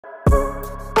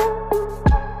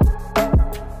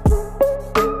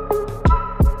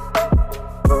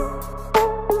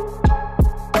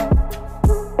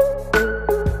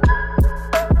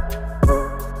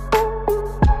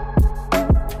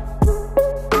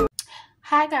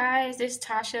Hi guys, this is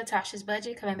Tasha's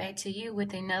Budget, coming back to you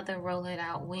with another Roll It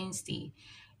Out Wednesday.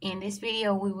 In this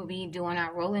video, we will be doing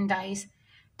our rolling dice,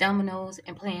 dominoes,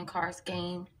 and playing cards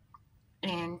game,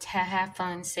 and to have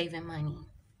fun saving money.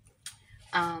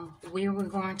 We were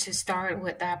going to start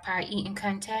with our pie eating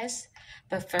contest,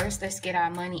 but first let's get our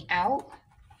money out.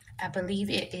 I believe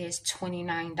it is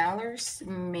 $29,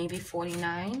 maybe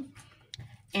 $49.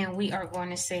 And we are going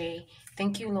to say,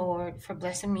 thank you, Lord, for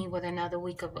blessing me with another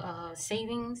week of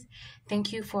savings.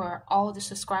 Thank you for all the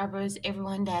subscribers,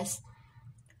 everyone that's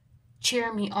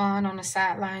cheering me on the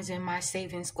sidelines in my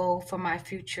savings goal for my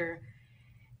future,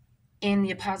 and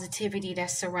the positivity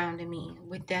that's surrounding me.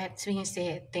 With that being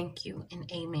said, thank you and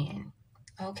amen.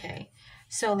 Okay,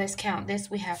 so let's count this.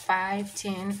 We have 5,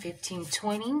 10, 15,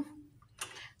 20.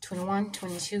 21,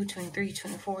 22, 23,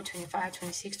 24, 25,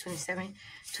 26, 27,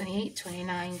 28,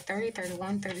 29, 30,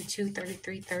 31, 32,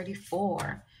 33,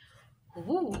 34.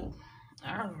 Ooh,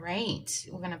 all right.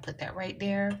 We're going to put that right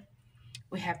there.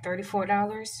 We have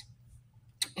 $34.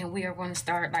 And we are going to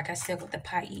start, like I said, with the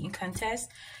pie eating contest,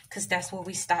 because that's where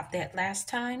we stopped at last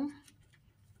time.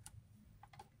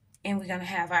 And we're going to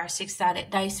have our 6-sided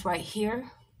dice right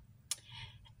here.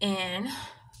 And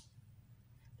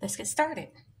let's get started.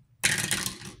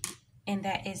 And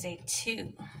that is a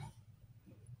 2.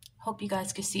 Hope you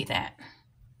guys can see that.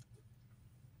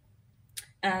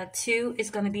 2 is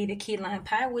going to be the key lime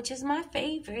pie, which is my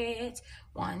favorite.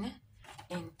 1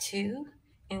 and 2.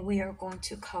 And we are going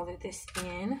to color this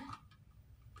in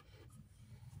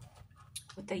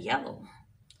with the yellow.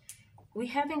 We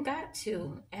haven't got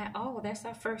 2 at all. That's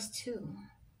our first 2.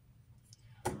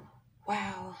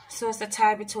 Wow. So it's a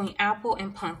tie between apple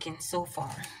and pumpkin so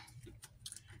far.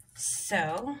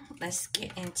 So let's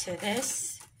get into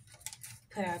this.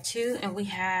 Put our 2, and we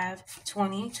have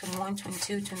 20, 21,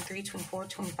 22, 23, 24,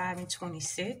 25, and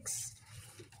 26.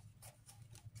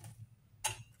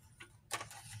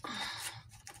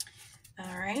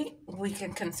 All right, we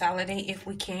can consolidate if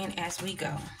we can as we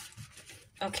go.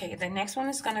 Okay, the next one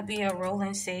is going to be a roll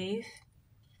and save.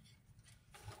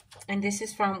 And this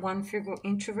is from One Figure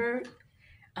Introvert.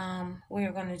 We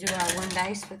are going to do our 1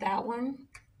 dice for that one.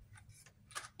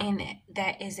 And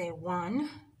that is a 1.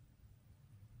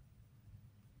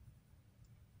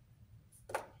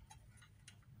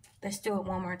 Let's do it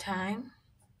one more time.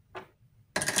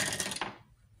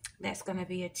 That's going to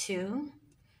be a 2.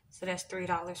 So that's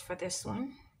 $3 for this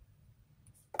one.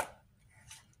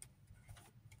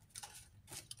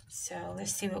 So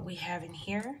let's see what we have in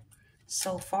here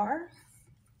so far.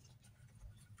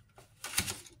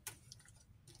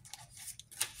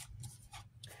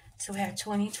 So we have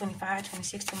 20, 25,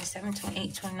 26, 27,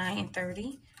 28, 29, and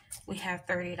 30. We have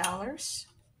 $30.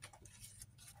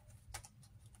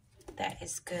 That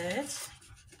is good.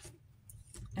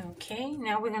 Okay,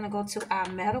 now we're going to go to our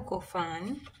medical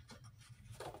fund.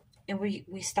 And we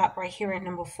stop right here at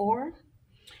number 4.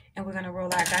 And we're going to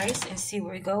roll our dice and see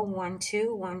where we go. 1,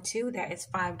 2, 1, 2. That is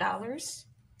 $5.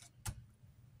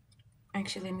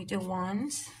 Actually, let me do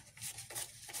ones.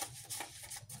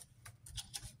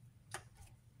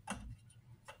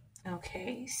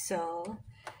 Okay, so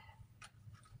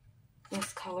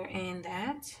let's color in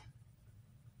that.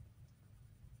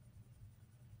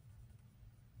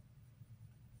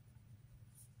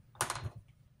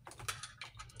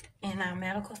 In our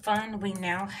medical fund, we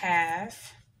now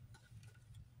have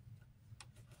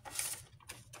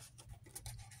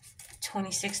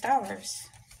 $26.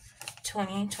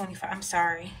 20, 25, I'm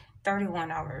sorry,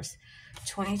 $31.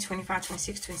 20, 25,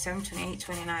 26, 27, 28,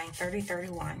 29, 30,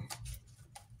 31.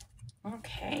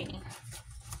 Okay,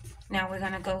 now we're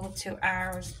going to go to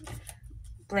our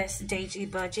Blessed Deidre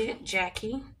budget,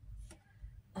 Jackie.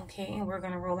 Okay, and we're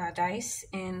going to roll our dice.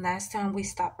 And last time we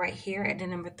stopped right here at the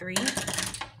number 3.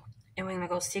 And we're going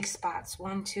to go 6 spots.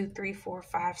 1, 2, 3, 4,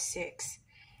 5, 6.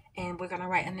 And we're going to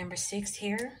write a number 6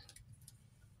 here.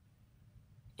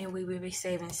 And we will be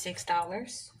saving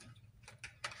 $6.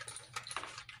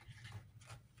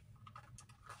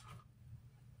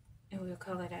 And we'll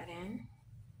color that in.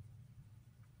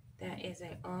 That is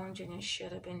an orange and it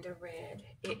should have been the red.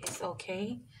 It is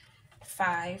okay.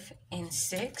 5 and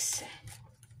 6.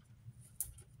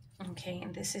 Okay,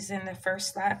 and this is in the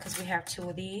first slot because we have 2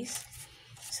 of these.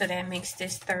 So that makes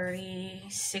this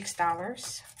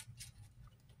 $36.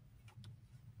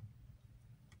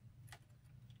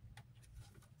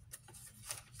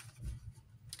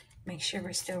 Make sure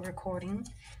we're still recording.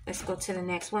 Let's go to the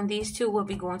next one. These two will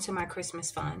be going to my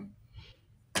Christmas fund.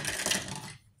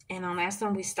 And on last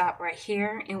one, we stop right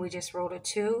here and we just rolled a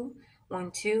 2,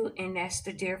 1, 2, and that's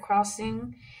the deer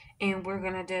crossing. And we're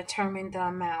going to determine the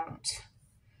amount.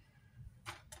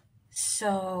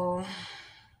 So,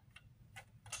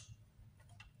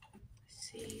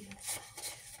 let's see.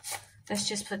 Let's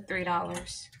just put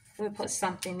 $3. We'll put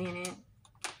something in it.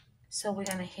 So we're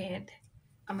going to hit,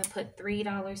 I'm going to put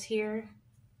 $3 here.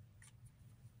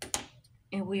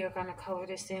 And we are going to color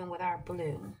this in with our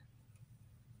blue.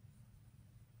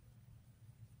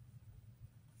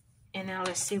 And now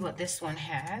let's see what this one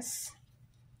has.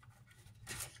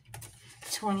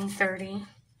 20, 30,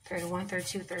 31,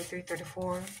 32, 33,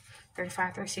 34,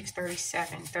 35, 36,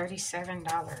 37.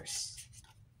 $37.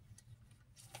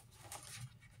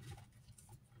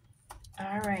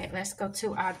 All right, let's go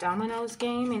to our dominoes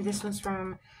game. And this one's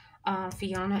from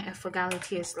Fiona and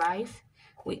Fogalitia's Life.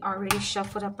 We already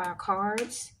shuffled up our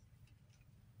cards.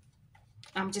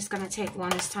 I'm just going to take one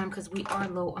this time because we are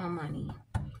low on money.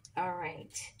 All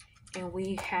right. And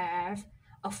we have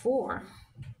a 4.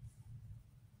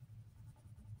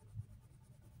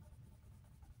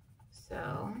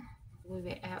 So we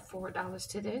will add $4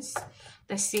 to this.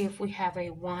 Let's see if we have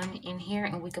a 1 in here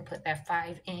and we could put that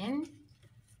 5 in,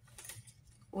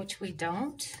 which we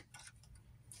don't.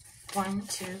 1,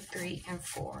 2, 3, and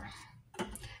 4.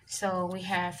 So we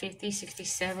have $50, $60,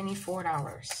 $70,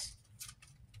 $4.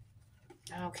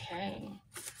 Okay.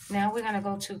 Now we're going to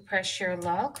go to Press Your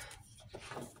Luck.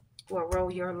 We'll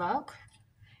roll your luck.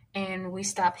 And we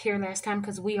stopped here last time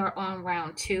because we are on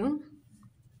round 2.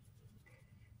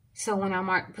 So when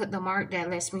I put the mark, that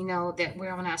lets me know that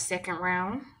we're on our second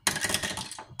round.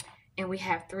 And we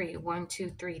have 3. 1,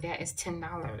 2, 3. That is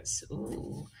 $10.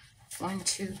 Ooh. 1,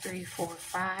 2, 3, 4,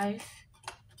 5.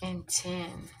 And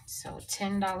 10. So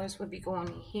 $10 would be going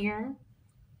in here.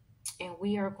 And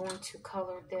we are going to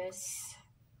color this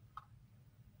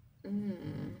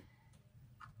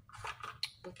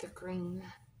with the green.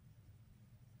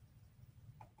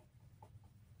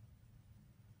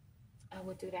 I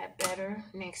will do that better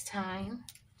next time.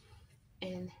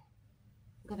 And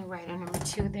I'm going to write a number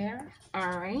 2 there.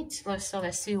 All right. So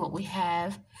let's see what we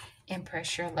have in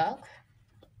Press Your Luck.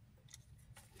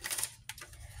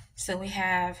 So we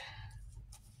have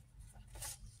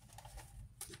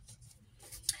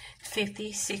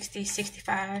 50, 60,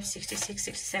 65, 66,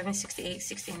 67, 68,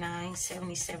 69,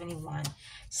 70, 71.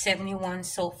 71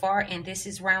 so far, and this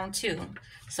is round 2.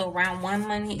 So round 1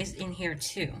 money is in here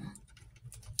too.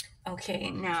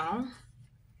 Okay, now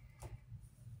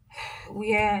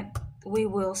we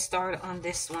will start on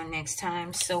this one next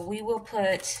time. So we will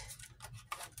put,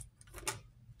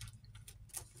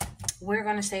 we're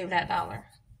going to save that $1.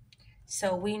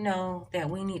 So we know that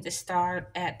we need to start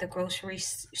at the grocery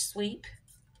sweep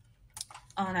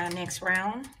on our next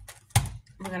round.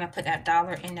 We're going to put that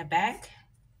 $1 in the back.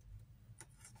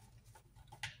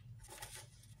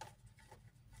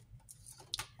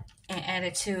 And add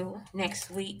it to next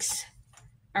week's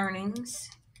earnings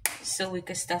so we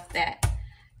could stuff that.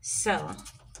 So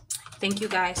thank you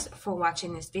guys for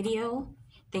watching this video.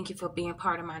 Thank you for being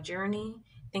part of my journey.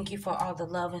 Thank you for all the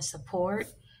love and support.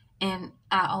 And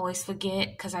I always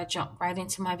forget because I jump right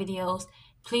into my videos.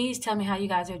 Please tell me how you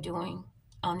guys are doing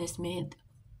on this mid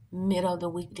of the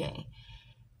weekday.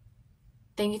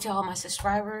 Thank you to all my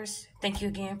subscribers. Thank you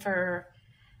again for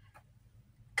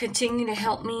continuing to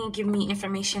help me, give me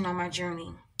information on my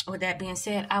journey. With that being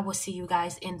said, I will see you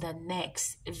guys in the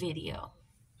next video.